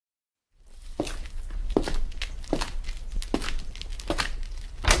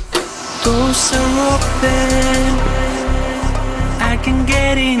Doors are open, I can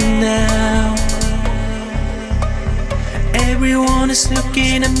get in now. Everyone is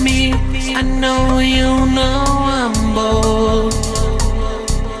looking at me, I know you know I'm bold.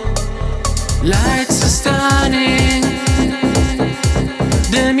 Lights are stunning,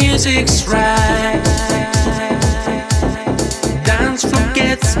 the music's right. Dance floor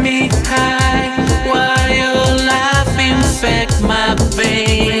gets me high, while your laughing infect my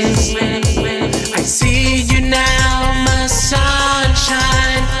veins. I see you now, my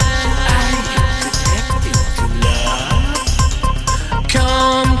sunshine. Are you connected to love?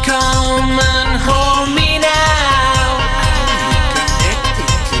 Come and hold me now. Are you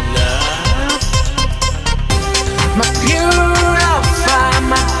connected to love? My purifier,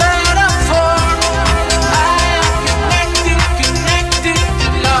 my better form. I am connected to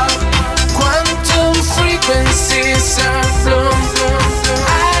love. Quantum frequencies are flown.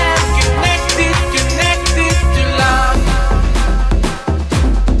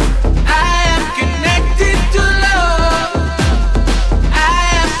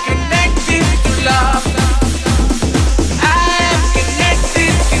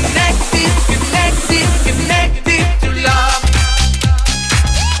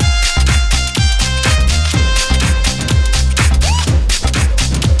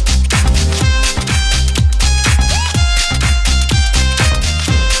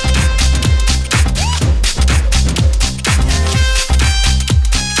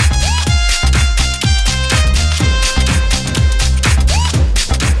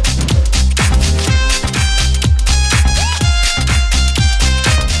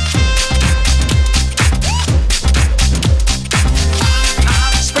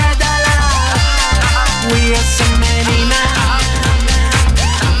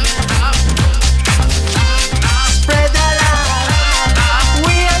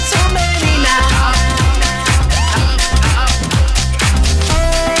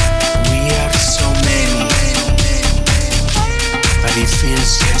 It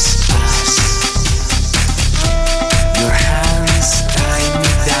feels just us.